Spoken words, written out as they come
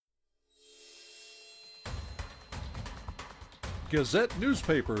Gazette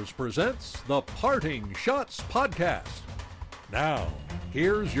Newspapers presents the Parting Shots Podcast. Now,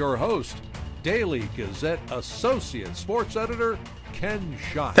 here's your host, Daily Gazette Associate Sports Editor, Ken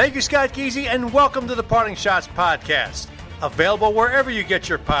Schott. Thank you, Scott Geezy, and welcome to the Parting Shots Podcast. Available wherever you get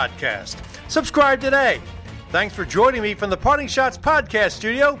your podcast. Subscribe today. Thanks for joining me from the Parting Shots Podcast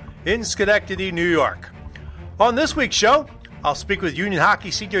studio in Schenectady, New York. On this week's show, I'll speak with Union Hockey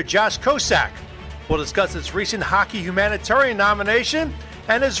senior Josh Kosack. We'll discuss his recent Hockey Humanitarian nomination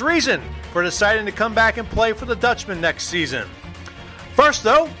and his reason for deciding to come back and play for the Dutchmen next season. First,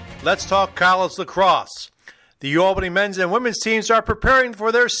 though, let's talk college lacrosse. The UAlbany men's and women's teams are preparing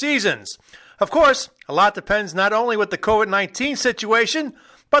for their seasons. Of course, a lot depends not only with the COVID-19 situation,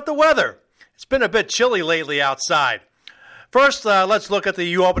 but the weather. It's been a bit chilly lately outside. First, let's look at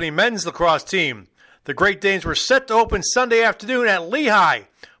the UAlbany men's lacrosse team. The Great Danes were set to open Sunday afternoon at Lehigh,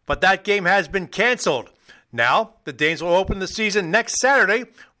 but that game has been canceled. Now, the Danes will open the season next Saturday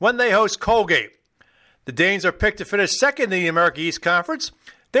when they host Colgate. The Danes are picked to finish second in the America East Conference.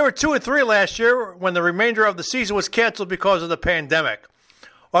 They were 2-3 last year when the remainder of the season was canceled because of the pandemic.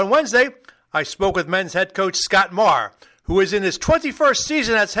 On Wednesday, I spoke with men's head coach Scott Marr, who is in his 21st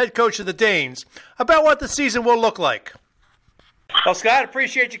season as head coach of the Danes, about what the season will look like. Well, Scott,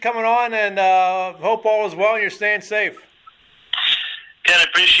 appreciate you coming on, and hope all is well and you're staying safe. Ken, I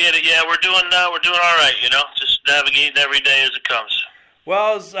appreciate it. Yeah, we're doing all right. Just navigating every day as it comes.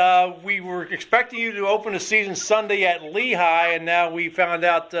 Well, we were expecting you to open the season Sunday at Lehigh, and now we found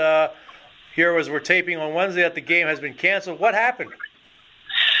out here as we're taping on Wednesday that the game has been canceled. What happened?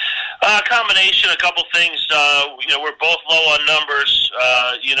 A combination, a couple things. We're both low on numbers,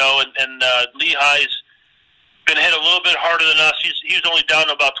 and Lehigh's been hit a little bit harder than us. He's only down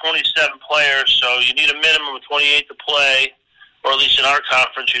to about 27 players, so you need a minimum of 28 to play, or at least in our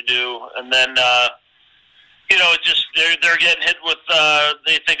conference you do. And then, they're getting hit with,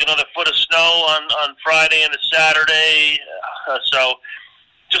 they think, another foot of snow on Friday and a Saturday. So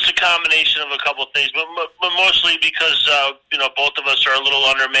just a combination of a couple of things, but mostly because, both of us are a little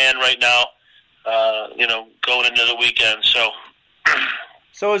undermanned right now, going into the weekend.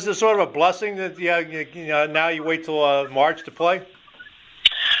 So is this sort of a blessing that now you wait till March to play?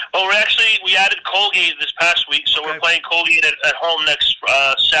 Well, we added Colgate this past week, so okay. We're playing Colgate at home next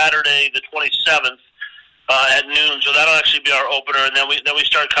Saturday, the 27th, at noon. So that'll actually be our opener, and then we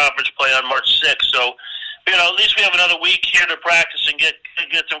start conference play on March 6th. So, at least we have another week here to practice and get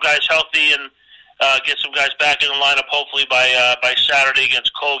some guys healthy and get some guys back in the lineup. Hopefully by Saturday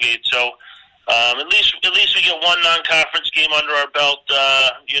against Colgate. So. At least we get one non-conference game under our belt,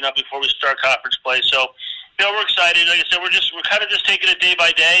 before we start conference play. So, we're excited. Like I said, we're kind of just taking it day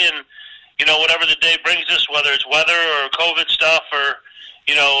by day, and whatever the day brings us, whether it's weather or COVID stuff or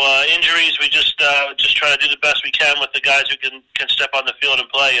injuries, we just try to do the best we can with the guys who can step on the field and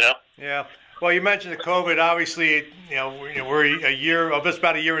play. Yeah. Well, you mentioned the COVID. Obviously, we're just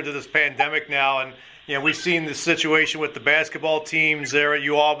about a year into this pandemic now, and we've seen the situation with the basketball teams there at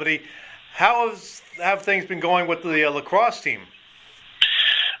UAlbany. How have things been going with the lacrosse team?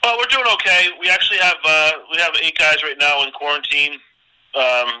 Well, we're doing okay. We actually have 8 guys right now in quarantine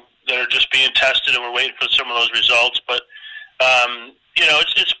that are just being tested, and we're waiting for some of those results. But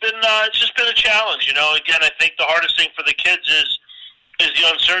it's just been a challenge. Again, I think the hardest thing for the kids is the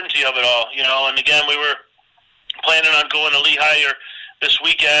uncertainty of it all. And again, we were planning on going to Lehigh this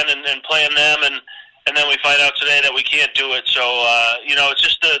weekend and playing them, and then we find out today that we can't do it. So, it's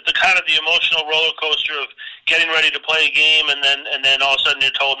just the kind of the emotional roller coaster of getting ready to play a game, and then all of a sudden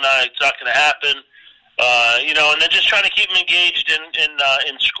you're told, no, it's not going to happen. And then just trying to keep them engaged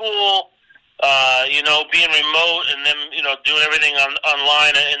in school, being remote, and then doing everything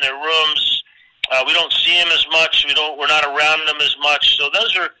online in their rooms. We don't see them as much. We're not around them as much. So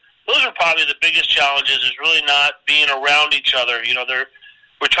those are probably the biggest challenges. Is really not being around each other.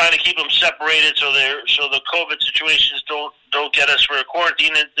 We're trying to keep them separated so the COVID situations don't get us for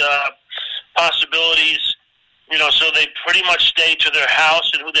quarantine possibilities. So they pretty much stay to their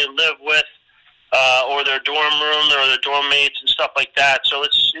house and who they live with, or their dorm room or their dorm mates and stuff like that. So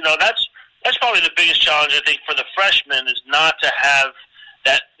it's that's probably the biggest challenge I think for the freshmen is not to have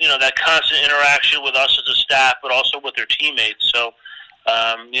that that constant interaction with us as a staff, but also with their teammates. So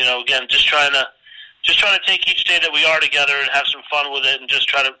again, just trying to take each day that we are together and have some fun with it, and just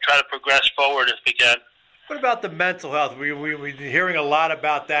try to progress forward if we can. What about the mental health? We've been hearing a lot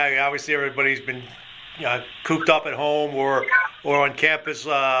about that. Obviously, everybody's been cooped up at home or on campus.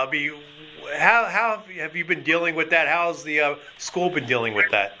 How have you been dealing with that? How's the school been dealing with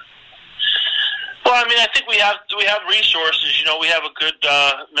that? Well, I think we have resources. We have a good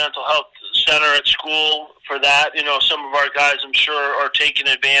mental health center at school for that. You know, some of our guys, I'm sure, are taking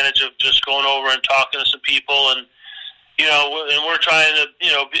advantage of just going over and talking to some people, and you know, and we're trying to,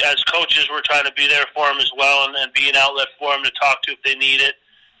 you know, as coaches, we're trying to be there for them as well, and be an outlet for them to talk to if they need it.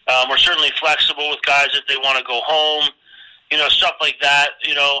 We're certainly flexible with guys if they want to go home, you know, stuff like that.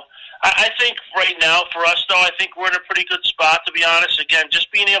 You know, I think right now for us, though, I think we're in a pretty good spot, to be honest. Again,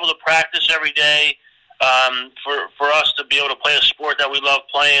 just being able to practice every day for us to be able to play a sport that we love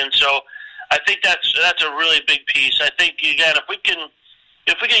playing. So I think that's a really big piece. I think, again, if we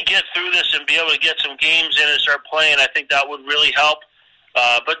can get through this and be able to get some games in and start playing, I think that would really help.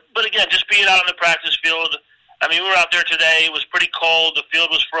 But again, just being out on the practice field, I mean, we were out there today. It was pretty cold. The field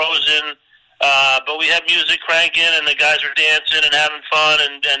was frozen. But we had music cranking, and the guys were dancing and having fun,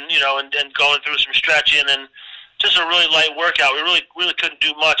 and you know, and going through some stretching, and just a really light workout. We really couldn't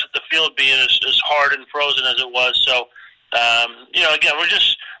do much with the field being as hard and frozen as it was. So, you know, again, we're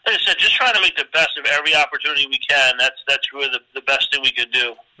just, like I said, just trying to make the best of every opportunity we can. That's really the best thing we could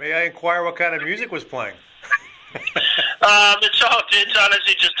do. May I inquire what kind of music was playing? It's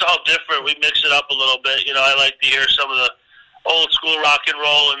honestly just all different. We mix it up a little bit. You know, I like to hear some of the old school rock and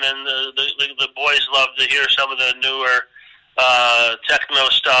roll, and then the boys love to hear some of the newer techno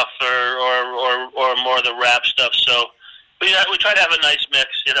stuff or more of the rap stuff. So we try to have a nice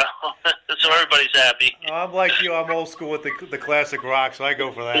mix, you know, so everybody's happy. I'm like you. I'm old school with the classic rock, so I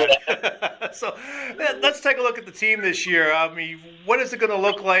go for that. Yeah. So let's take a look at the team this year. I mean, what is it going to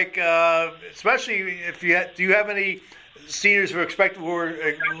look like, especially if do you have any seniors who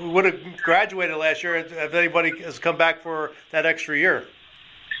would have graduated last year? If anybody has come back for that extra year?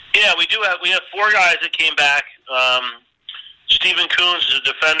 Yeah, we do. We have 4 guys that came back. Stephen Coons is a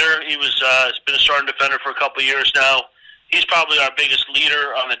defender. He has been a starting defender for a couple of years now. He's probably our biggest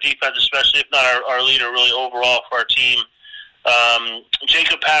leader on the defense, especially, if not our leader really overall for our team.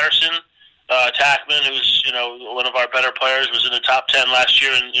 Jacob Patterson, attackman, who's, you know, one of our better players, was in the top 10 last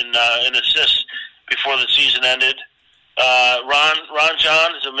year in assists before the season ended. Ron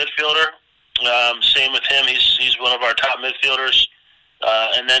John is a midfielder. Same with him. He's one of our top midfielders.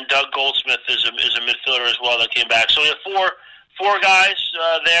 And then Doug Goldsmith is a midfielder as well that came back. So we have four guys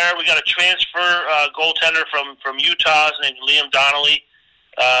there. We got a transfer goaltender from Utah named Liam Donnelly.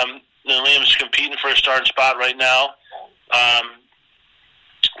 Liam's competing for a starting spot right now.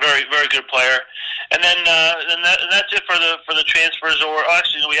 Very, very good player. And then that's it for the transfers. Or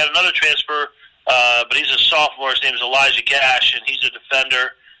actually, we had another transfer, but he's a sophomore. His name is Elijah Gash, and he's a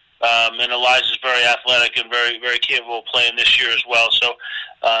defender. And Elijah's very athletic and very, very capable of playing this year as well. So,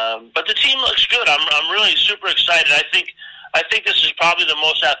 but the team looks good. I'm really super excited. I think this is probably the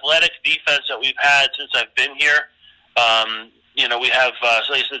most athletic defense that we've had since I've been here. You know, we have,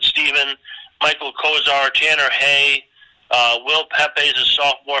 so I said, Steven, Michael Kozar, Tanner Hay, Will Pepe is a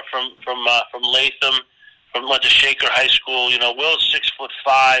sophomore from Latham, went to Shaker High School. You know, Will's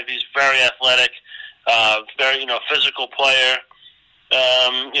 6'5". He's very athletic, very, you know, physical player.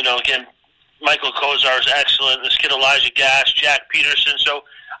 You know, again, Michael Kozar is excellent. This kid Elijah Gash, Jack Peterson. So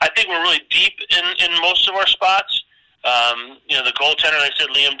I think we're really deep in most of our spots. You know, the goaltender, like I said,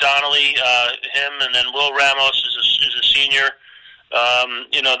 Liam Donnelly, him, and then Will Ramos is a senior.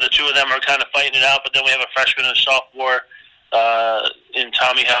 You know, the two of them are kind of fighting it out, but then we have a freshman and a sophomore in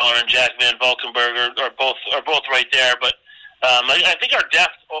Tommy Heller and Jack Van Valkenburg are both right there. But I think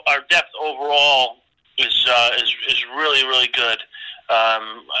our depth overall is really, really good.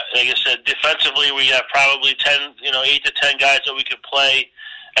 Like I said, defensively we have probably 8 to 10 guys that we could play.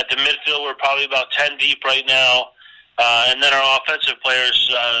 At the midfield, we're probably about 10 deep right now. And then our offensive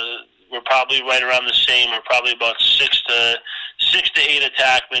players, we're probably right around the same. We're probably about 6 to 8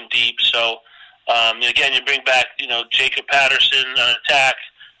 attackmen deep. So, again, you bring back, you know, Jacob Patterson on attack,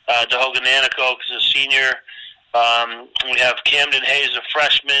 Dahogan Aniko is a senior. We have Camden Hayes, a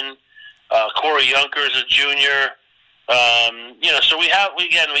freshman. Corey Yunker is a junior. You know, so we have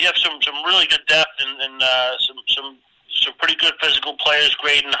some really good depth and some pretty good physical players.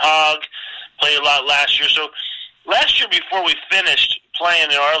 Graydon Hogg played a lot last year. So last year, before we finished playing,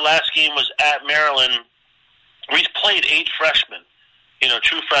 you know, our last game was at Maryland. We played 8 freshmen, you know,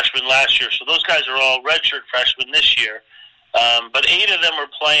 true freshmen last year. So those guys are all redshirt freshmen this year. But 8 of them were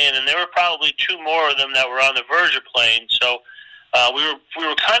playing, and there were probably 2 more of them that were on the verge of playing. So we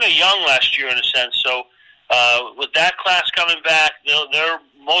were kind of young last year in a sense. So with that class coming back,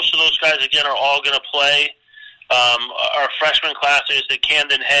 most of those guys again are all going to play. Our freshman class is the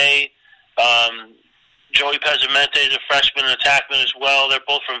Camden Hay, Joey Pezzamente is a freshman and attackman as well. They're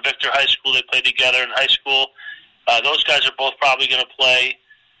both from Victor High School. They played together in high school. Those guys are both probably going to play.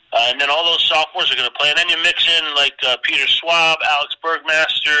 And then all those sophomores are going to play. And then you mix in like Peter Schwab, Alex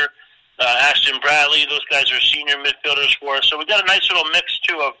Bergmaster, Ashton Bradley. Those guys are senior midfielders for us. So we got a nice little mix,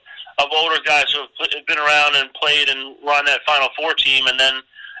 too, of older guys who have been around and played and run that Final Four team, and then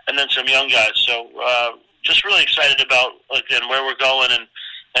some young guys. So just really excited about, again, where we're going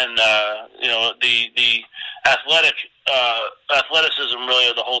and the athleticism really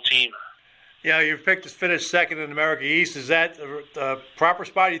of the whole team. Yeah, you've picked to finish second in America East. Is that the proper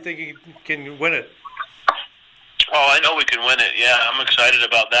spot? You think you can win it? Oh, I know we can win it. Yeah, I'm excited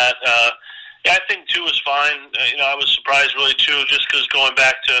about that. Yeah, I think 2 is fine. I was surprised really, too, just because going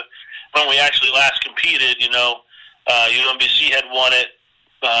back to when we actually last competed, UMBC had won it,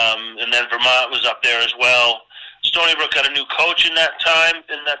 and then Vermont was up there as well. Stony Brook got a new coach in that time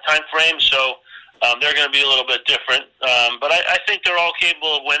frame, so they're going to be a little bit different. But I think they're all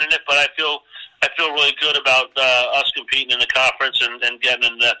capable of winning it, but I feel really good about us competing in the conference and getting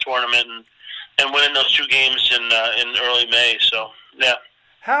into that tournament and winning those 2 games in early May. So, yeah.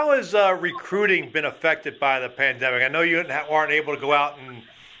 How has recruiting been affected by the pandemic? I know you aren't able to go out and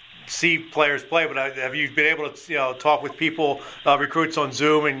see players play, but have you been able to talk with people, recruits on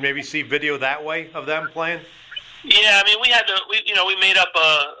Zoom, and maybe see video that way of them playing? Yeah, I mean, we made up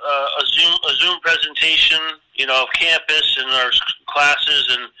a Zoom presentation, of campus and our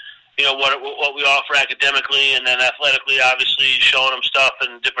classes and what we offer academically, and then athletically, obviously showing them stuff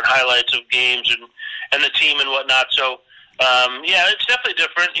and different highlights of games and the team and whatnot. So. Yeah, it's definitely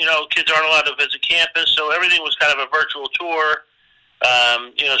different. Kids aren't allowed to visit campus, so everything was kind of a virtual tour.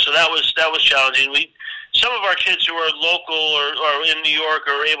 So that was challenging. Some of our kids who are local or in New York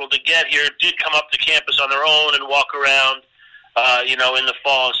or able to get here did come up to campus on their own and walk around, in the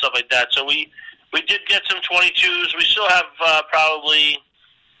fall and stuff like that. So we did get some 22s. We still have probably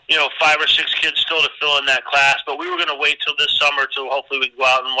 5 or 6 kids still to fill in that class, but we were going to wait till this summer till hopefully we could go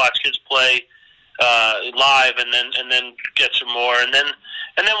out and watch kids play live, and then get some more, and then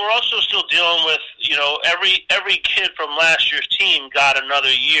we're also still dealing with every kid from last year's team got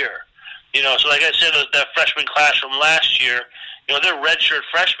another year, so like I said, that freshman class from last year, they're redshirt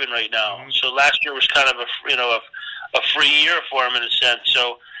freshmen right now. Mm-hmm. So last year was kind of a free year for them in a sense.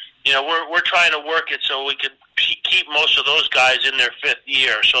 So we're trying to work it so we could keep most of those guys in their 5th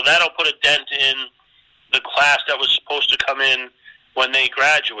year. So that'll put a dent in the class that was supposed to come in when they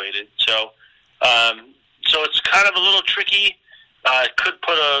graduated. So it's kind of a little tricky. It could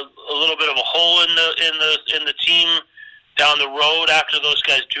put a little bit of a hole in the team down the road after those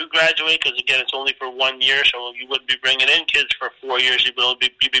guys do graduate, because again, it's only for 1 year, so you wouldn't be bringing in kids for 4 years. You'd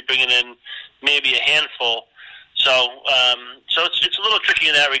be bringing in maybe a handful. So it's a little tricky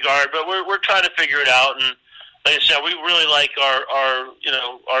in that regard, but we're trying to figure it out. And like I said, we really like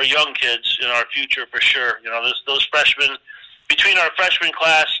our young kids in our future for sure. Those freshmen. Between our freshman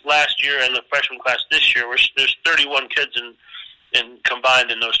class last year and the freshman class this year, there's 31 kids in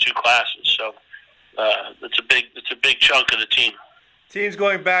combined in those 2 classes. So it's a big chunk of the team. Team's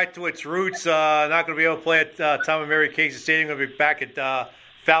going back to its roots. Not going to be able to play at Tom and Mary Casey Stadium. Going to be back at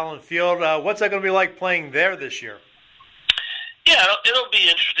Fallon Field. What's that going to be like playing there this year? Yeah, it'll be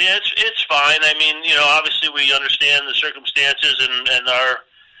interesting. It's fine. I mean, obviously we understand the circumstances and our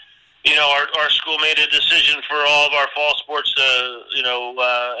school made a decision for all of our fall sports,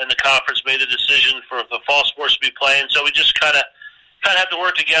 and the conference made a decision for the fall sports to be playing. So we just kind of have to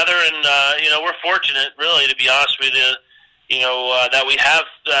work together, and we're fortunate, really, to be honest with you, that we have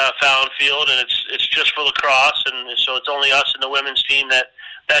Fallon Field, and it's just for lacrosse, and so it's only us and the women's team that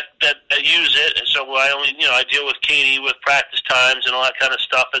use it. And so I deal with Katie with practice times and all that kind of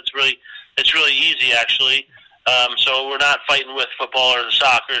stuff. It's really easy, actually. So we're not fighting with football or the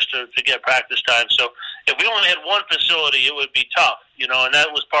soccer to get practice time. So if we only had one facility, it would be tough, and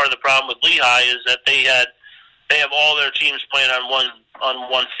that was part of the problem with Lehigh, is that they have all their teams playing on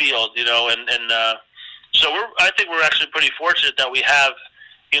one field, so I think we're actually pretty fortunate that we have,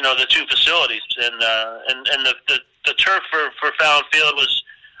 the 2 facilities, and the turf for Fallon Field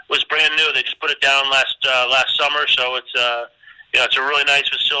was brand new. They just put it down last summer, so it's a really nice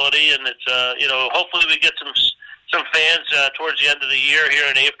facility, and it's hopefully we get some fans towards the end of the year here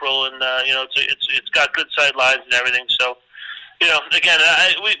in April, and it's got good sidelines and everything. So again,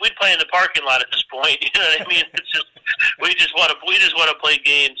 we'd play in the parking lot at this point. You know what I mean? It's just we just want to play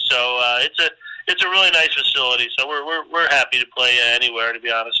games. So it's a really nice facility. So we're happy to play anywhere, to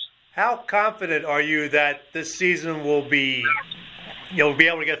be honest. How confident are you that this season will be? You'll be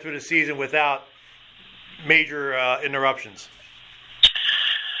able to get through the season without major interruptions?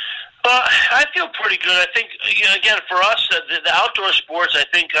 I feel pretty good. I think, again, for us, the outdoor sports, I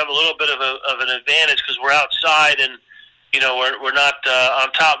think, have a little bit of an advantage because we're outside and, we're not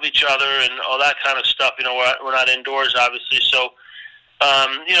on top of each other and all that kind of stuff. We're not indoors, obviously. So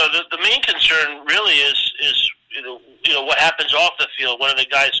The main concern really is what happens off the field when the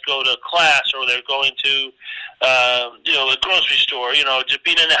guys go to class or they're going to a grocery store, just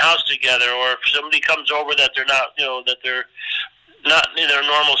being in the house together, or if somebody comes over that they're not that they're not in their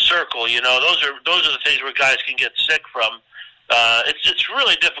normal circle. Those are the things where guys can get sick from. It's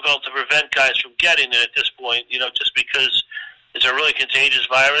really difficult to prevent guys from getting it at this point, just because it's a really contagious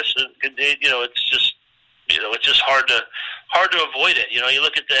virus, and it's just hard to avoid it. You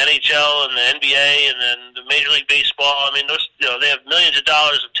look at the NHL and the NBA and then the Major League Baseball. I mean, those they have millions of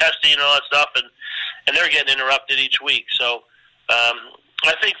dollars of testing and all that stuff, and they're getting interrupted each week. So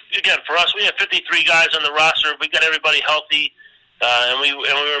I think again for us, we have 53 guys on the roster. We got everybody healthy, and we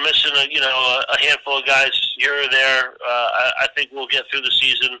were missing a handful of guys here or there. I think we'll get through the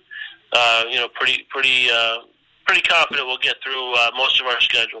season. Pretty confident we'll get through most of our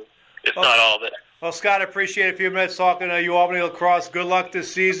schedule, if not all of it. Well, Scott, I appreciate a few minutes talking to UAlbany lacrosse. Good luck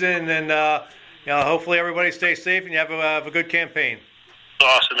this season, and hopefully everybody stays safe and you have a good campaign.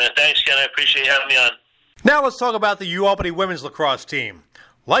 Awesome, man. Thanks, Ken. I appreciate you having me on. Now let's talk about the UAlbany women's lacrosse team.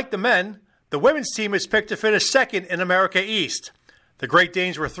 Like the men, the women's team is picked to finish second in America East. The Great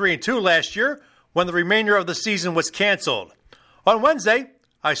Danes were 3-2 last year when the remainder of the season was canceled. On Wednesday,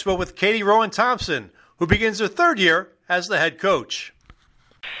 I spoke with Katie Rowan-Thompson, who begins her third year as the head coach.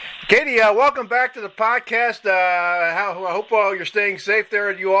 Katie, welcome back to the podcast. I hope you're staying safe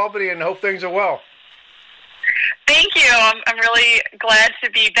there at UAlbany and hope things are well. Thank you. I'm really glad to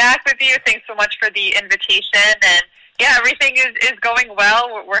be back with you. Thanks so much for the invitation. And yeah, everything is going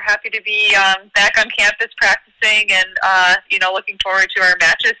well. We're happy to be back on campus practicing and looking forward to our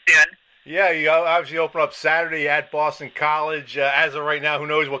matches soon. Yeah, you obviously open up Saturday at Boston College. As of right now, who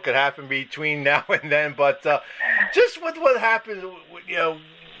knows what could happen between now and then. But just with what happened,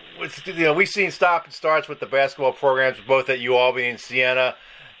 we've seen stop and starts with the basketball programs both at UAlbany and Siena.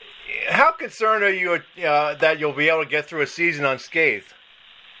 How concerned are you that you'll be able to get through a season unscathed?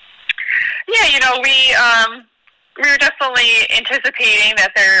 Yeah, we were definitely anticipating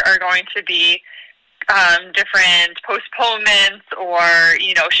that there are going to be different postponements or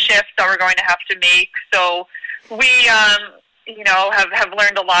shifts that we're going to have to make. So we have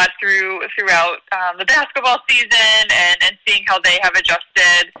learned a lot throughout the basketball season and seeing how they have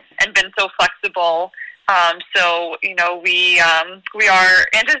adjusted and been so flexible. So we are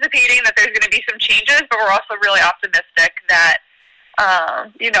anticipating that there's going to be some changes, but we're also really optimistic that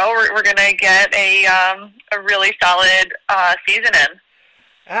we're going to get a really solid season in.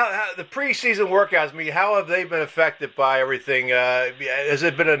 How the preseason workouts, how have they been affected by everything? Has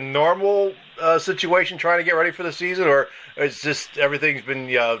it been a normal situation trying to get ready for the season, or is just everything's been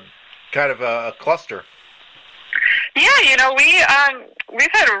kind of a cluster? Yeah, we've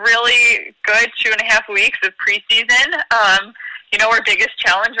had a really good 2.5 weeks of preseason. Our biggest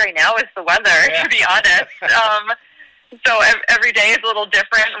challenge right now is the weather, to be honest. So every day is a little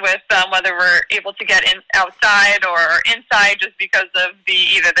different with whether we're able to get outside or inside, just because of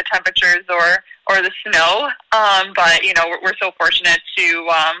either the temperatures or the snow. But we're so fortunate to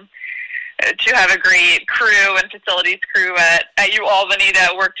have a great crew and facilities crew at UAlbany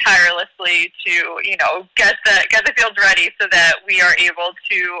that work tirelessly to get the fields ready so that we are able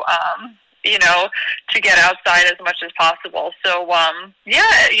to to get outside as much as possible. So preseason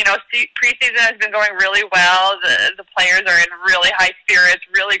has been going really well. The players are in really high spirits,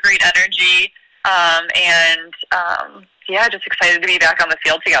 really great energy, just excited to be back on the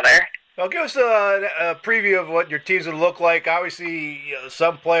field together. Well, give us a preview of what your team's going to look like. Obviously,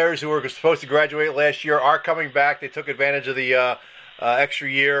 some players who were supposed to graduate last year are coming back. They took advantage of the extra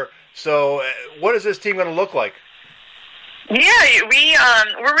year. So what is this team going to look like? Yeah,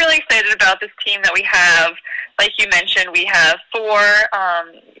 we're really excited about this team that we have. Like you mentioned, we have 4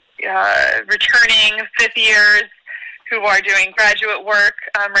 returning fifth years who are doing graduate work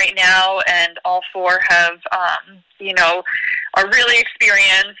right now, and all 4 have, are really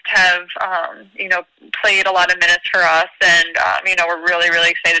experienced, have, played a lot of minutes for us, and, we're really, really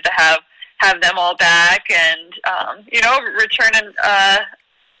excited to have them all back, and, return and,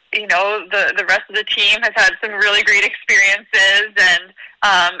 the rest of the team has had some really great experiences and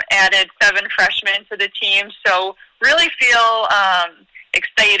added 7 freshmen to the team. So really feel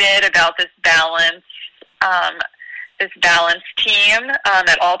excited about this balanced team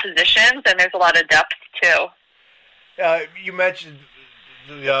at all positions, and there's a lot of depth too. You mentioned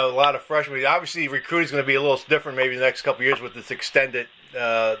a lot of freshmen. Obviously, recruiting is going to be a little different maybe the next couple of years with this extended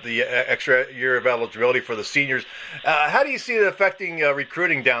the extra year of eligibility for the seniors. How do you see it affecting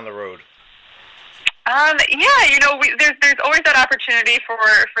recruiting down the road? There's always that opportunity for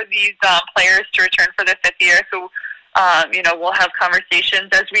these players to return for their 5th year. So we'll have conversations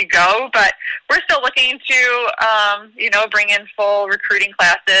as we go, but we're still looking to, bring in full recruiting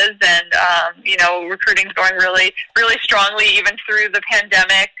classes, and, recruiting's going really, really strongly even through the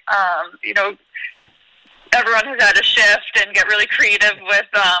pandemic. Everyone has had to shift and get really creative with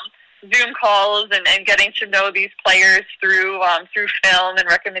Zoom calls and getting to know these players through film and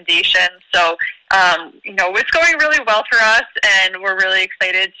recommendations. So, it's going really well for us, and we're really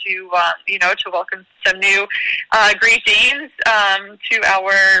excited to welcome some new Great Danes to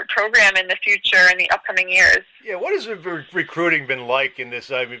our program in the future in the upcoming years. Yeah, what has recruiting been like in this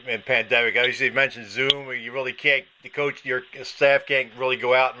pandemic? Obviously, you mentioned Zoom. You really can't, the coach, your staff can't really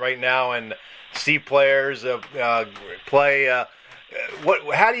go out right now and see players play.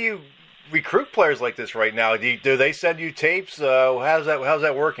 How do you recruit players like this right now? Do they send you tapes? How's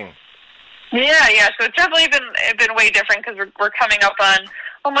that working? Yeah. So it's definitely been way different because we're coming up on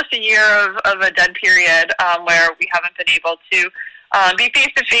almost a year of a dead period where we haven't been able to be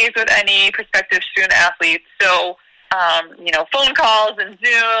face to face with any prospective student athletes. So phone calls and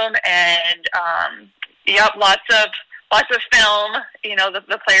Zoom and lots of film.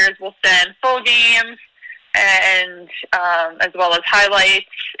 The players will send full games and as well as highlights,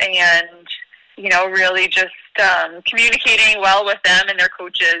 and really just communicating well with them and their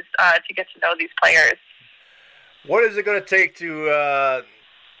coaches to get to know these players. What is it going to take to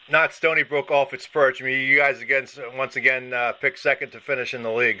knock Stony Brook off its perch? I mean, you guys once again picked second to finish in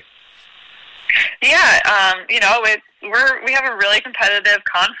the league. Yeah, we have a really competitive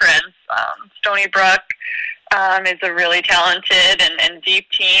conference. Stony Brook is a really talented and deep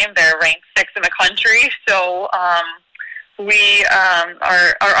team. They're ranked 6th in the country, so we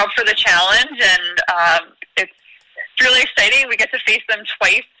are up for the challenge, and it's really exciting. We get to face them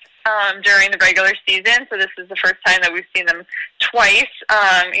twice during the regular season, so this is the first time that we've seen them twice.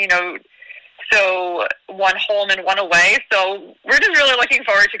 So one home and one away. So we're just really looking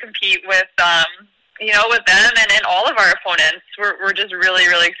forward to compete with with them and all of our opponents. We're just really,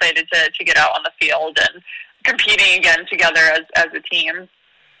 really excited to get out on the field and competing again together as a team.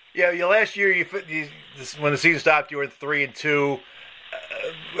 Yeah, last year when the season stopped, you were 3-2.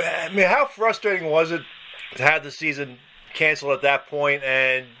 I mean, how frustrating was it to have the season canceled at that point?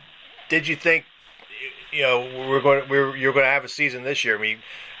 And did you think you're going to have a season this year? I mean,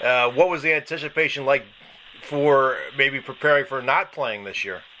 what was the anticipation like for maybe preparing for not playing this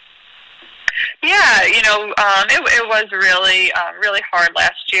year? Yeah, it was really really hard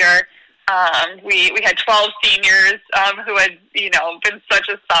last year. We had 12 seniors who had been such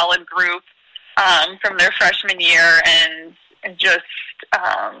a solid group from their freshman year, and just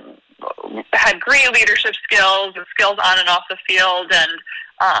had great leadership skills on and off the field, and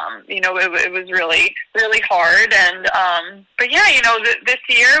it was really, really hard. And but yeah, this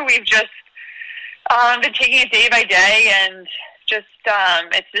year we've just been taking it day by day, and just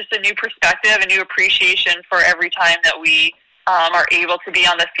it's just a new perspective, a new appreciation for every time that we are able to be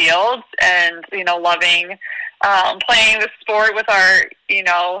on the field, and loving playing the sport with our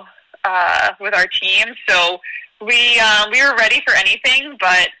team. So we were ready for anything,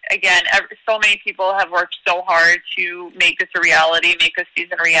 but again, so many people have worked so hard to make this a reality, make this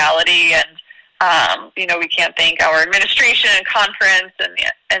season a reality, and we can't thank our administration and conference and the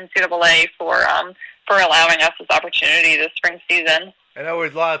NCAA for allowing us this opportunity this spring season. I know a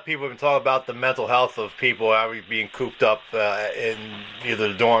lot of people have been talking about the mental health of people being cooped up in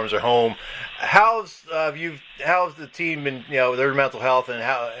either the dorms or home. How's the team been, their mental health, and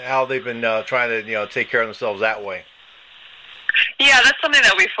how they've been trying to take care of themselves that way? Yeah, that's something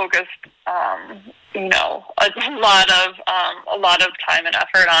that we focused a lot of time and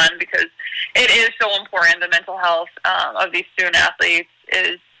effort on, because it is so important. The mental health of these student athletes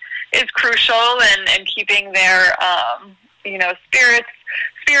is crucial, and keeping their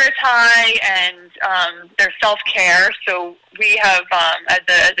spirits high, and their self-care. So we have, as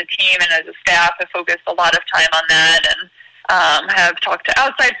a team and as a staff, have focused a lot of time on that, and have talked to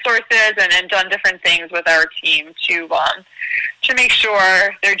outside sources and done different things with our team to make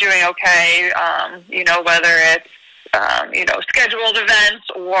sure they're doing okay. Whether it's scheduled events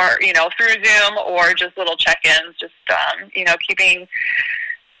or through Zoom, or just little check-ins, just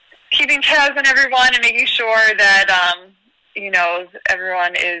keeping tabs on everyone and making sure that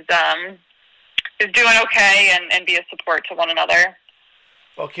everyone is doing okay, and be a support to one another.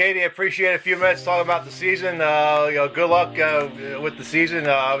 Well, Katie, I appreciate a few minutes talking about the season. Good luck with the season.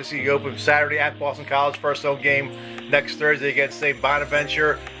 Obviously, you open Saturday at Boston College, first home game next Thursday against St.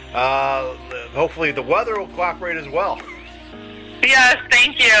 Bonaventure. Hopefully, the weather will cooperate as well. Yes,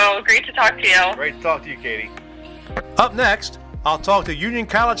 thank you. Great to talk to you. Great to talk to you, Katie. Up next, I'll talk to Union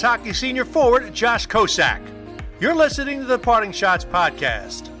College hockey senior forward Josh Kosack. You're listening to the Parting Shots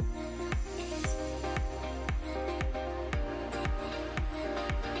Podcast.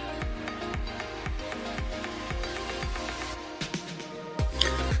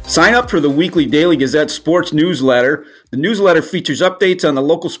 Sign up for the weekly Daily Gazette sports newsletter. The newsletter features updates on the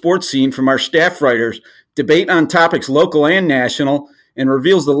local sports scene from our staff writers, debate on topics local and national, and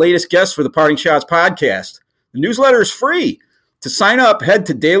reveals the latest guests for the Parting Shots podcast. The newsletter is free. To sign up, head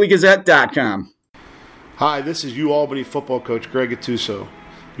to dailygazette.com. Hi, this is UAlbany football coach Greg Gattuso.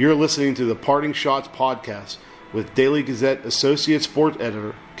 You're listening to the Parting Shots podcast with Daily Gazette Associate Sports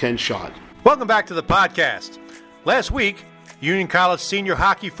Editor Ken Schott. Welcome back to the podcast. Last week, Union College senior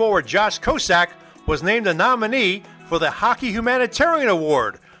hockey forward Josh Kosack was named a nominee for the Hockey Humanitarian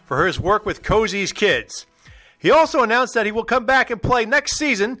Award for his work with Cozy's kids. He also announced that he will come back and play next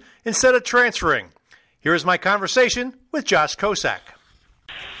season instead of transferring. Here is my conversation with Josh Kosack.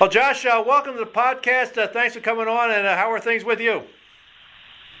 Well, Josh, welcome to the podcast. Thanks for coming on, and how are things with you?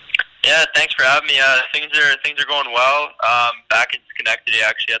 Yeah, thanks for having me. Things are going well. Back in Schenectady,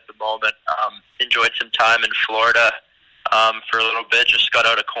 actually, at the moment. Enjoyed some time in Florida for a little bit. Just got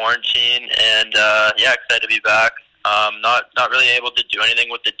out of quarantine, and excited to be back. Not really able to do anything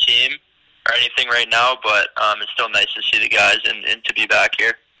with the team or anything right now, but it's still nice to see the guys and to be back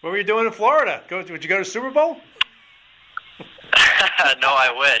here. What were you doing in Florida? Would you go to Super Bowl? No,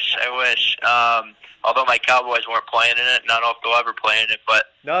 I wish. Although my Cowboys weren't playing in it, and I don't know if they'll ever play in it. But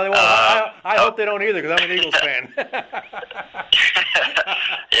no, they won't. I hope they don't either, because I'm an Eagles fan.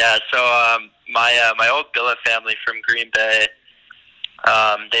 Yeah. So my old billet family from Green Bay,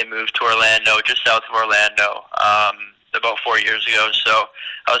 they moved to Orlando, just south of Orlando, about 4 years ago. So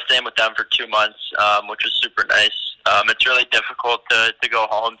I was staying with them for 2 months, which was super nice. It's really difficult to go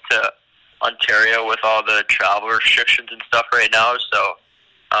home to Ontario with all the travel restrictions and stuff right now. So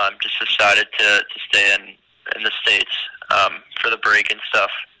just decided to stay in the States for the break and stuff.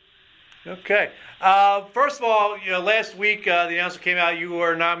 Okay. First of all, last week the announcement came out. You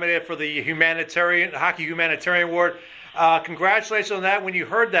were nominated for the Hockey Humanitarian Award. Congratulations on that. When you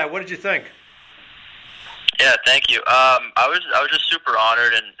heard that, what did you think? Yeah, thank you. I was just super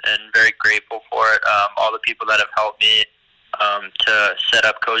honored and very grateful for it. All the people that have helped me to set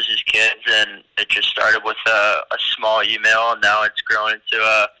up Cozy's Kids, and it just started with a small email, and now it's grown into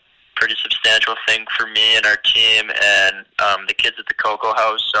a pretty substantial thing for me and our team and the kids at the Cocoa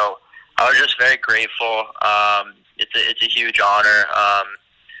House. So I was just very grateful. It's a huge honor.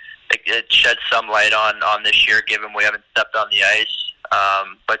 It sheds some light on this year, given we haven't stepped on the ice.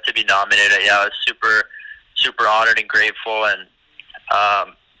 But to be nominated, I was super honored and grateful, and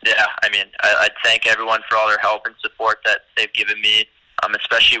I'd thank everyone for all their help and support that they've given me,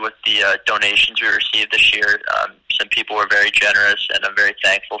 especially with the donations we received this year. Some people were very generous, and I'm very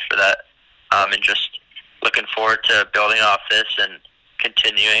thankful for that, and just looking forward to building off this and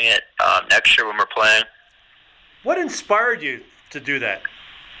continuing it next year when we're playing. What inspired you to do that?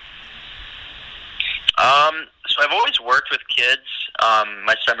 So I've always worked with kids.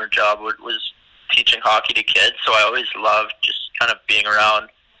 My summer job was teaching hockey to kids, so I always loved just kind of being around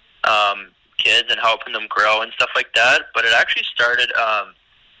kids and helping them grow and stuff like that. But it actually started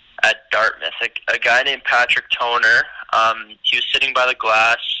at Dartmouth. A guy named Patrick Toner, he was sitting by the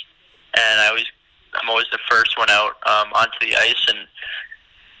glass, and I'm always the first one out onto the ice, and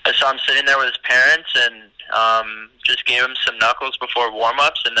I saw him sitting there with his parents, and just gave him some knuckles before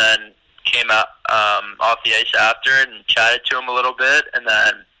warm-ups, and then came out off the ice after and chatted to him a little bit, and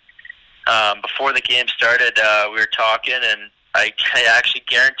then before the game started, we were talking, and I actually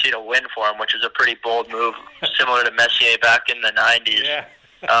guaranteed a win for him, which is a pretty bold move, similar to Messier back in the 90s. Yeah.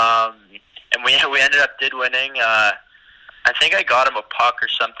 And we ended up winning. I think I got him a puck or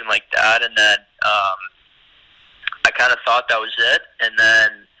something like that, and then I kind of thought that was it. And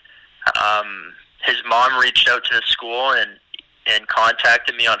then his mom reached out to the school and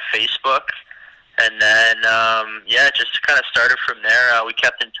contacted me on Facebook. And then, it just kind of started from there. We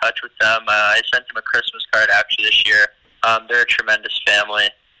kept in touch with them. I sent them a Christmas card actually this year. They're a tremendous family.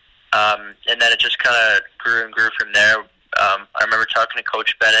 And then it just kind of grew and grew from there. I remember talking to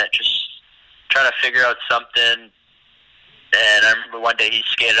Coach Bennett, just trying to figure out something. And I remember one day he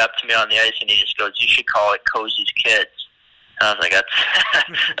skated up to me on the ice and he just goes, "You should call it Cozy's Kids." And I was like,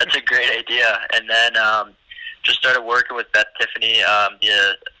 that's a great idea. And then just started working with Beth Tiffany,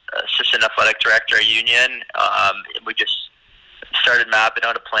 the assistant athletic director at Union. We just started mapping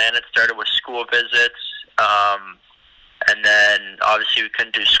out a plan. It started with school visits. And then obviously we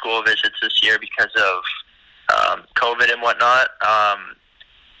couldn't do school visits this year because of COVID and whatnot.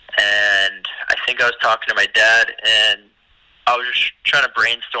 And I think I was talking to my dad, and I was just trying to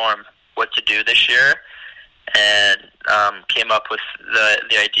brainstorm what to do this year. and came up with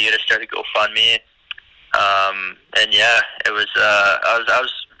the idea to start a GoFundMe. And yeah, it was I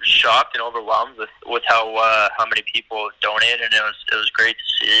was shocked and overwhelmed with how many people donated, and it was great to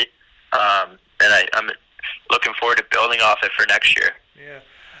see. And I'm looking forward to building off it for next year. Yeah.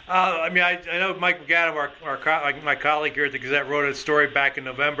 I mean, I know Mike McAdam, my colleague here at the Gazette, wrote a story back in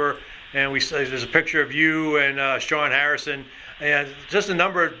November, and there's a picture of you and Sean Harrison, and just a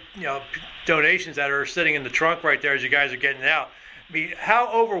number of donations that are sitting in the trunk right there as you guys are getting out. I mean, how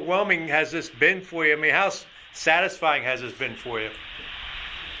overwhelming has this been for you? I mean, how satisfying has this been for you?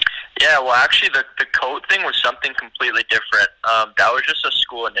 Yeah, well, actually, the coat thing was something completely different. That was just a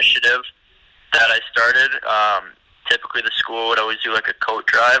school initiative that I started. Typically, the school would always do like a coat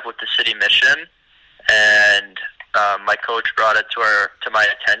drive with the city mission, and my coach brought it to my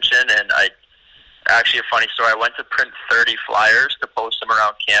attention. And actually, a funny story, I went to print 30 flyers to post them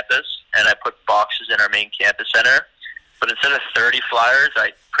around campus, and I put boxes in our main campus center. But instead of 30 flyers,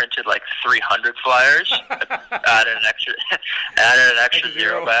 I printed like 300 flyers. added an extra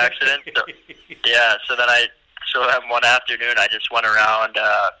zero by accident. So, yeah, so then one afternoon I just went around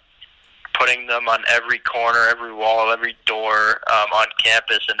putting them on every corner, every wall, every door on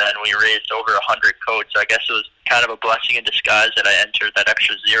campus, and then we raised over 100 coats. So I guess it was kind of a blessing in disguise that I entered that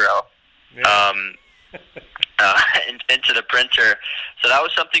extra zero into the printer. So that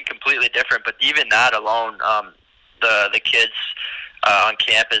was something completely different. But even that alone, the kids on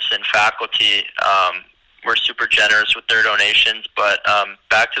campus and faculty were super generous with their donations. But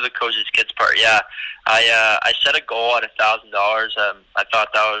back to the Cozy's Kids part, yeah, I set a goal at $1,000. I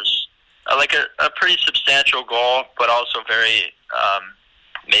thought that was like a pretty substantial goal, but also very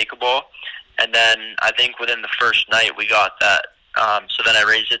makeable. And then I think within the first night we got that. So then I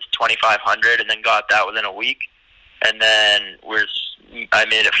raised it to $2,500, and then got that within a week. And then I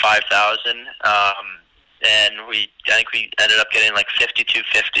made it $5,000. And I think we ended up getting like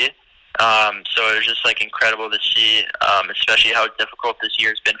 $5,250. So it was just like incredible to see, especially how difficult this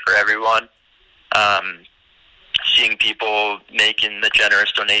year's been for everyone. Seeing people making the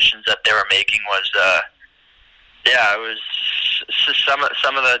generous donations that they were making was, it was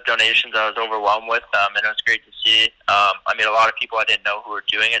some of the donations I was overwhelmed with, and it was great to see. I mean, a lot of people I didn't know who were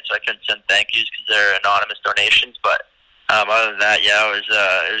doing it, so I couldn't send thank yous because they're anonymous donations, but other than that, yeah,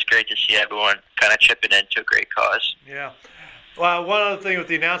 it was great to see everyone kind of chipping into a great cause. Yeah. Well, one other thing with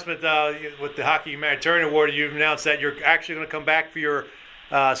the announcement with the Hockey Humanitarian Award, you've announced that you're actually going to come back for your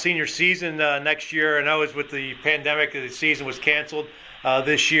senior season next year. I know it's with the pandemic, the season was canceled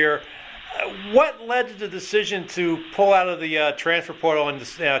this year. What led to the decision to pull out of the transfer portal and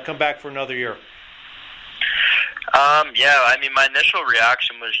come back for another year? Yeah, I mean, my initial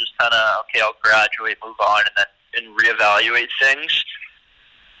reaction was just kind of, okay, I'll graduate, move on, and reevaluate things.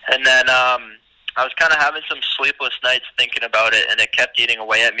 And then I was kind of having some sleepless nights thinking about it, and it kept eating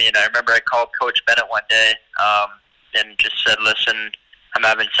away at me. And I remember I called Coach Bennett one day and just said, listen, I'm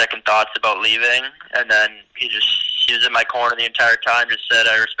having second thoughts about leaving. And then he was in my corner the entire time, just said,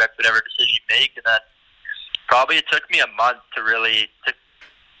 I respect whatever decision you make. And then probably it took me a month to really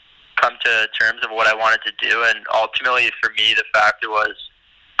come to terms of what I wanted to do. And ultimately for me, the factor was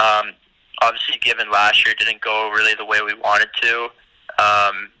obviously given last year didn't go really the way we wanted to.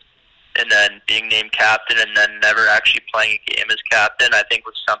 And then being named captain and then never actually playing a game as captain, I think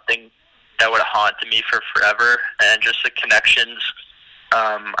was something that would have haunted me for forever. And just the connections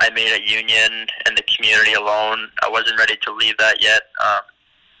I made at Union and the community alone, I wasn't ready to leave that yet.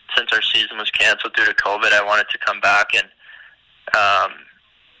 Since our season was canceled due to COVID, I wanted to come back and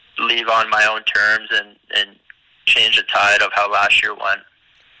leave on my own terms and change the tide of how last year went.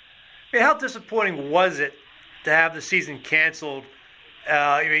 Hey, how disappointing was it to have the season canceled?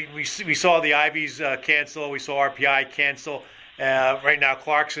 We saw the Ivies cancel. We saw RPI cancel. Right now,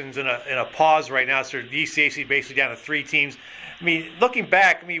 Clarkson's in a pause right now. So the ECAC basically down to 3 teams. I mean, looking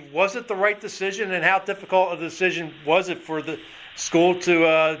back, was it the right decision, and how difficult a decision was it for the school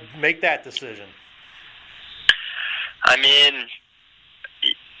to make that decision? I mean,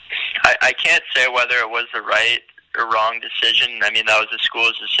 I can't say whether it was the right or wrong decision. I mean, that was the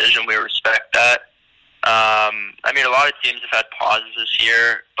school's decision. We respect that. I mean, a lot of teams have had pauses this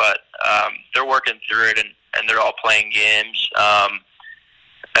year, but they're working through it, and they're all playing games.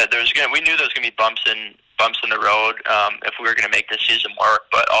 We knew there was going to be bumps in the road if we were going to make this season work,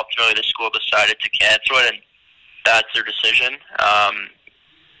 but ultimately the school decided to cancel it, and that's their decision. I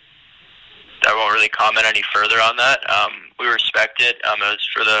won't really comment any further on that. We respect it. It was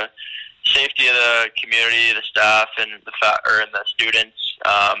for the safety of the community, the staff, and the students.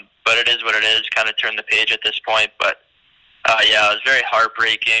 But it is what it is. Kind of turn the page at this point. But Yeah, it was very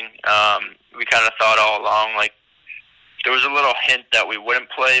heartbreaking. We kind of thought all along, like, there was a little hint that we wouldn't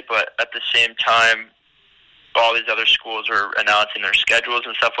play, but at the same time, all these other schools were announcing their schedules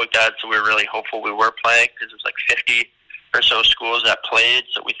and stuff like that, so we were really hopeful we were playing, because it was like 50 or so schools that played,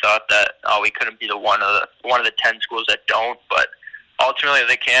 so we thought that we couldn't be the one of the 10 schools that don't, but ultimately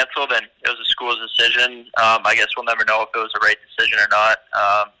they canceled, and it was the school's decision. I guess we'll never know if it was the right decision or not.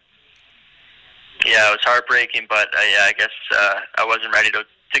 Yeah, it was heartbreaking, but yeah, I guess I wasn't ready to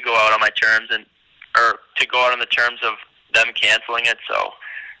go out on my terms, or to go out on the terms of them canceling it. So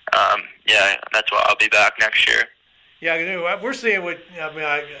yeah, that's why I'll be back next year. Yeah, we're seeing with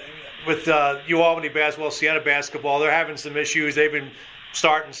UAlbany basketball, Siena basketball, they're having some issues. They've been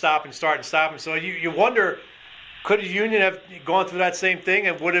starting, stopping. So you wonder, could the union have gone through that same thing,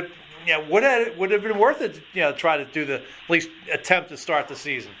 and would it have been worth it? Try to do at least attempt to start the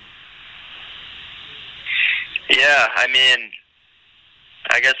season. Yeah, I mean,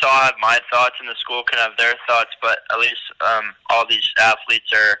 I guess I'll have my thoughts and the school can have their thoughts, but at least all these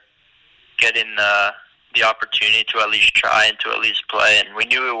athletes are getting the opportunity to at least try and to at least play. And we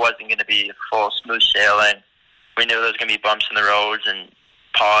knew it wasn't going to be full smooth sailing. We knew there was going to be bumps in the roads and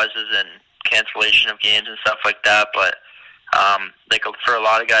pauses and cancellation of games and stuff like that. But like for a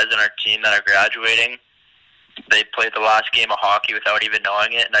lot of guys on our team that are graduating, they played the last game of hockey without even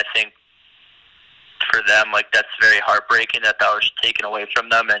knowing it. And I think for them, like, that's very heartbreaking that was taken away from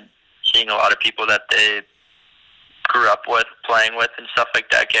them, and seeing a lot of people that they grew up with, playing with and stuff like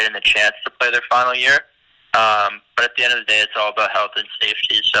that, getting the chance to play their final year. But at the end of the day, it's all about health and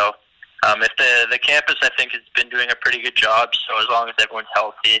safety. So if the campus, I think, has been doing a pretty good job, so as long as everyone's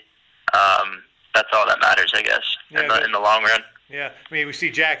healthy, that's all that matters, I guess, in the long run. Yeah, I mean, we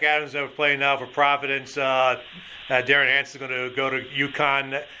see Jack Adams playing now for Providence. Darren Hansen's going to go to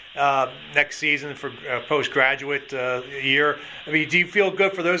UConn next season for postgraduate year. I mean, do you feel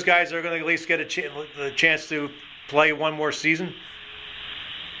good for those guys that are going to at least get a chance to play one more season?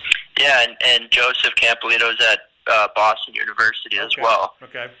 Yeah, and Joseph Campolito's at Boston University as well.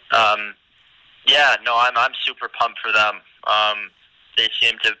 Okay. Yeah, no, I'm super pumped for them. They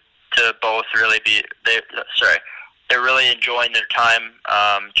seem to both really be they're really enjoying their time.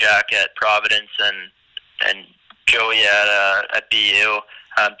 Jack at Providence and Joey at BU.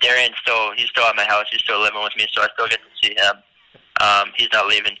 Darian's he's still at my house. He's still living with me, so I still get to see him. He's not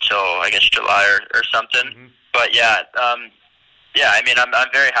leaving till, I guess, July or something. Mm-hmm. But yeah, I mean,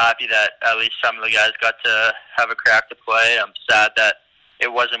 I'm very happy that at least some of the guys got to have a crack to play. I'm sad that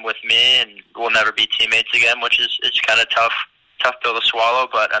it wasn't with me, and we'll never be teammates again, which is kind of tough pill to swallow.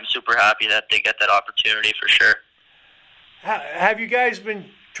 But I'm super happy that they get that opportunity for sure. Have you guys been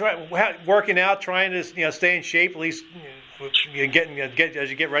working out, trying to stay in shape, at least as you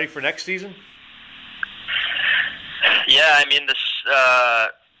get ready for next season? Yeah, I mean,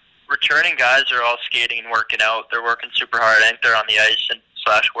 returning guys are all skating and working out. They're working super hard. I think they're on the ice and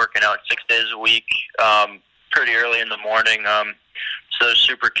working out 6 days a week, pretty early in the morning. So they're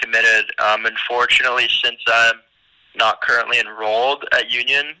super committed. Unfortunately, since I'm not currently enrolled at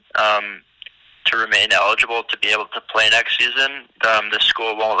Union, to remain eligible to be able to play next season, the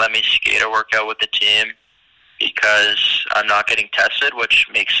school won't let me skate or work out with the team because I'm not getting tested, which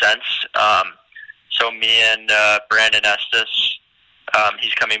makes sense. So me and Brandon Estes,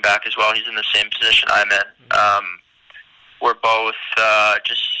 he's coming back as well. He's in the same position I'm in. We're both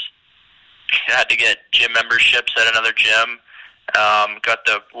just had to get gym memberships at another gym, got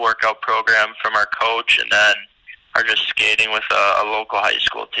the workout program from our coach, and then are just skating with a local high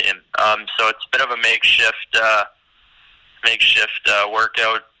school team. So it's a bit of a makeshift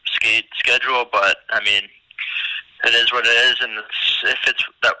workout skate schedule, but I mean, it is what it is, and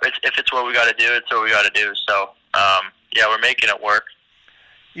if it's what we got to do, it's what we got to do. So yeah, we're making it work.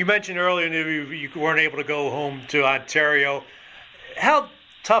 You mentioned earlier you weren't able to go home to Ontario. How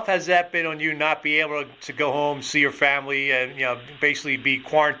tough has that been on you, not be able to go home, see your family, and basically be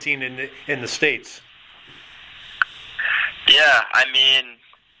quarantined in the States? Yeah, I mean,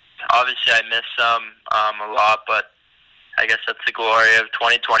 obviously I miss them a lot, but I guess that's the glory of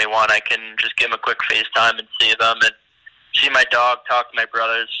 2021. I can just give them a quick FaceTime and see them, and see my dog, talk to my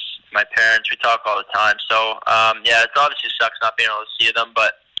brothers, my parents. We talk all the time. So, yeah, it obviously sucks not being able to see them,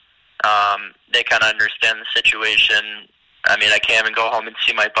 but they kind of understand the situation. I mean, I can't even go home and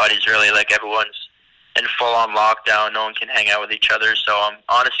see my buddies, really. Like, everyone's in full-on lockdown. No one can hang out with each other. So I'm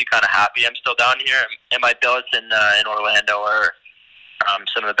honestly kind of happy I'm still down here. And my billets in Orlando are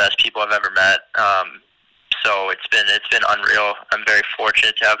some of the best people I've ever met. So it's been unreal. I'm very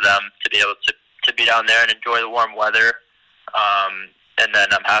fortunate to have them, to be able to be down there and enjoy the warm weather. And then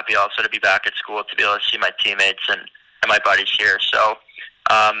I'm happy also to be back at school, to be able to see my teammates and my buddies here. So,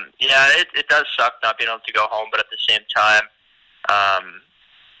 it does suck not being able to go home, but at the same time,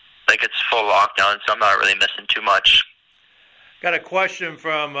 it's full lockdown, so I'm not really missing too much. Got a question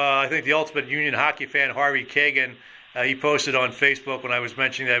from, I think, the Ultimate Union hockey fan, Harvey Kagan. He posted on Facebook when I was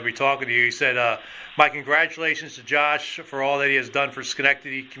mentioning that I'd be talking to you. He said, my congratulations to Josh for all that he has done for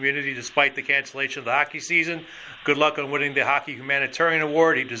Schenectady community despite the cancellation of the hockey season. Good luck on winning the Hockey Humanitarian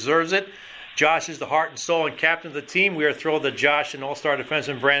Award. He deserves it. Josh is the heart and soul and captain of the team. We are thrilled that Josh and all-star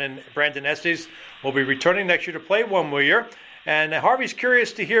defenseman Brandon Estes will be returning next year to play one more year. And Harvey's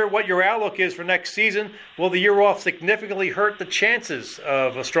curious to hear what your outlook is for next season. Will the year off significantly hurt the chances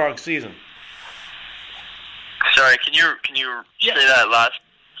of a strong season? Sorry, can you say that last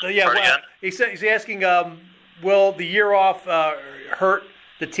part again? He's asking, will the year off hurt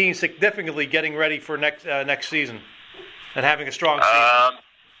the team significantly getting ready for next season and having a strong season?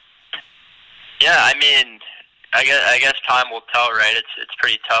 I guess time will tell, right? It's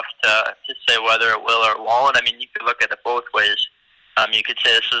pretty tough to say whether it will or it won't. I mean, you could look at it both ways. You could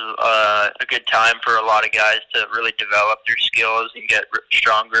say this is a good time for a lot of guys to really develop their skills and get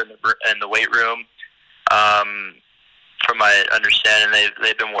stronger in the weight room. From my understanding,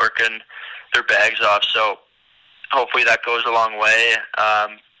 they've been working their bags off, so hopefully that goes a long way.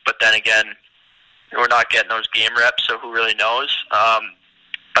 But then again, we're not getting those game reps, so who really knows?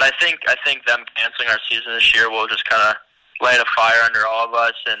 But I think them canceling our season this year will just kind of light a fire under all of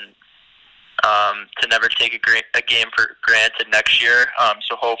us, and to never take a game for granted next year.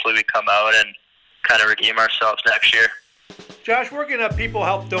 So hopefully we come out and kind of redeem ourselves next year. Josh, where can people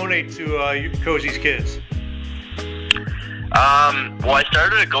help donate to Cozy's kids? Well, I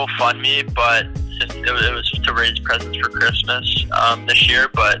started a GoFundMe, but it was to raise presents for Christmas this year.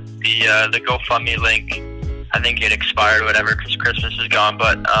 But the GoFundMe link, I think it expired or whatever because Christmas is gone.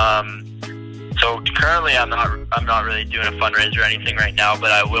 But so currently, I'm not really doing a fundraiser or anything right now.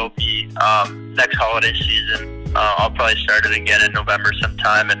 But I will be next holiday season. I'll probably start it again in November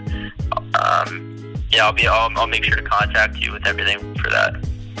sometime, and I'll make sure to contact you with everything for that.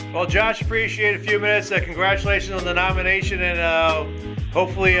 Well, Josh, appreciate a few minutes. Congratulations on the nomination, and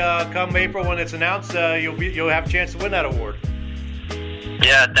hopefully, come April when it's announced, you'll have a chance to win that award.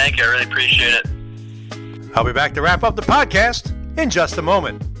 Yeah, thank you. I really appreciate it. I'll be back to wrap up the podcast in just a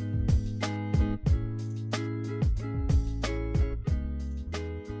moment.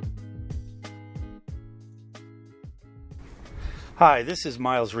 Hi, this is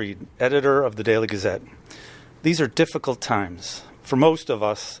Miles Reed, editor of the Daily Gazette. These are difficult times. For most of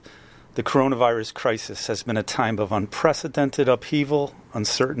us, the coronavirus crisis has been a time of unprecedented upheaval,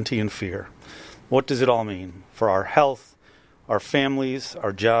 uncertainty, and fear. What does it all mean for our health, our families,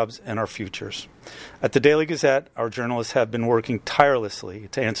 our jobs, and our futures? At the Daily Gazette, our journalists have been working tirelessly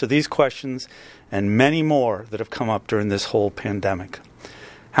to answer these questions and many more that have come up during this whole pandemic.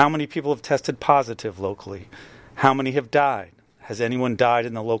 How many people have tested positive locally? How many have died? Has anyone died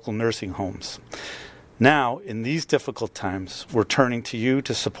in the local nursing homes? Now, in these difficult times, we're turning to you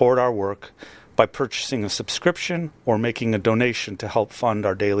to support our work by purchasing a subscription or making a donation to help fund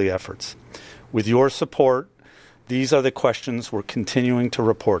our daily efforts. With your support, these are the questions we're continuing to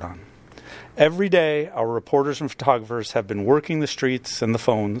report on. Every day, our reporters and photographers have been working the streets and the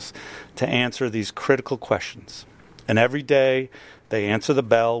phones to answer these critical questions. And every day, they answer the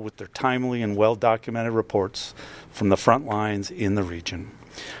bell with their timely and well-documented reports from the front lines in the region.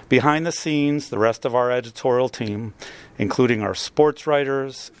 Behind the scenes, the rest of our editorial team, including our sports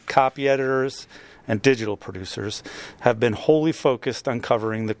writers, copy editors, and digital producers, have been wholly focused on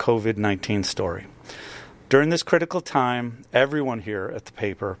covering the COVID-19 story. During this critical time, everyone here at the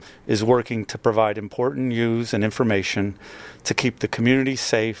paper is working to provide important news and information to keep the community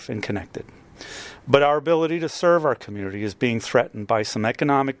safe and connected. But our ability to serve our community is being threatened by some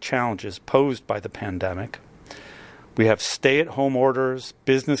economic challenges posed by the pandemic. We have stay-at-home orders,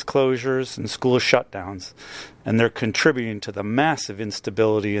 business closures, and school shutdowns, and they're contributing to the massive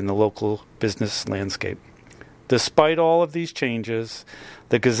instability in the local business landscape. Despite all of these changes,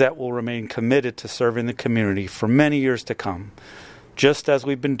 the Gazette will remain committed to serving the community for many years to come, just as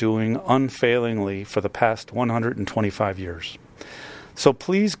we've been doing unfailingly for the past 125 years. So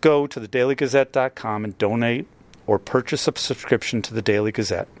please go to thedailygazette.com and donate or purchase a subscription to the Daily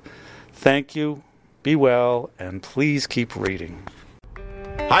Gazette. Thank you. Be well, and please keep reading.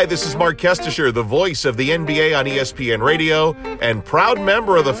 Hi, this is Mark Kestisher, the voice of the NBA on ESPN Radio and proud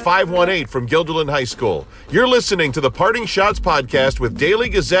member of the 518 from Guilderland High School. You're listening to the Parting Shots podcast with Daily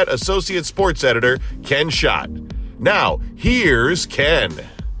Gazette Associate Sports Editor Ken Schott. Now, here's Ken.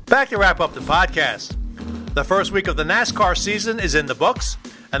 Back to wrap up the podcast. The first week of the NASCAR season is in the books.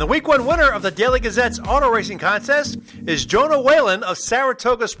 And the Week 1 winner of the Daily Gazette's auto racing contest is Jonah Whalen of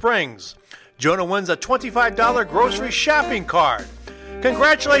Saratoga Springs. Jonah wins a $25 grocery shopping card.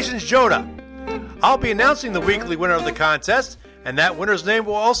 Congratulations, Jonah. I'll be announcing the weekly winner of the contest, and that winner's name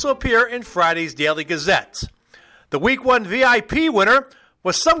will also appear in Friday's Daily Gazette. The Week 1 VIP winner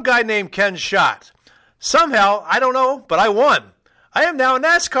was some guy named Ken Schott. Somehow, I don't know, but I won. I am now a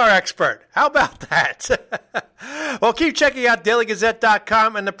NASCAR expert. How about that? Well, keep checking out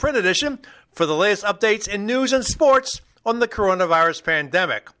dailygazette.com and the print edition for the latest updates in news and sports on the coronavirus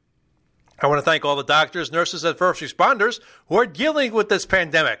pandemic. I want to thank all the doctors, nurses, and first responders who are dealing with this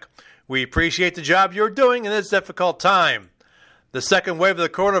pandemic. We appreciate the job you're doing in this difficult time. The second wave of the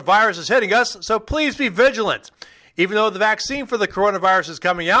coronavirus is hitting us, so please be vigilant. Even though the vaccine for the coronavirus is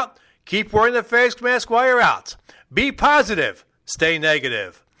coming out, keep wearing the face mask while you're out. Be positive. Stay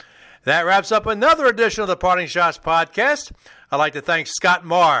negative. That wraps up another edition of the Parting Shots podcast. I'd like to thank Scott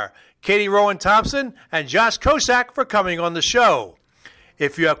Marr, Katie Rowan Thompson, and Josh Kosack for coming on the show.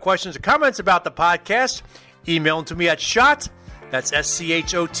 If you have questions or comments about the podcast, email them to me at shott, that's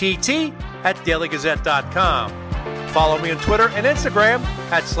SCHOTT, at dailygazette.com. Follow me on Twitter and Instagram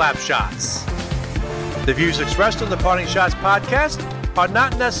at Slapshots. The views expressed on the Parting Shots podcast are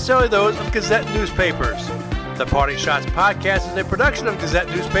not necessarily those of Gazette newspapers. The Parting Shots podcast is a production of Gazette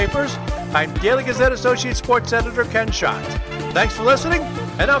newspapers. I'm Daily Gazette Associate Sports Editor Ken Schott. Thanks for listening,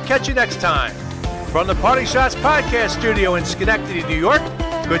 and I'll catch you next time. From the Parting Shots podcast studio in Schenectady, New York,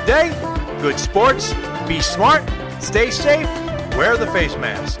 good day, good sports, be smart, stay safe, wear the face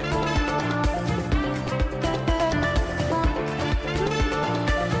mask.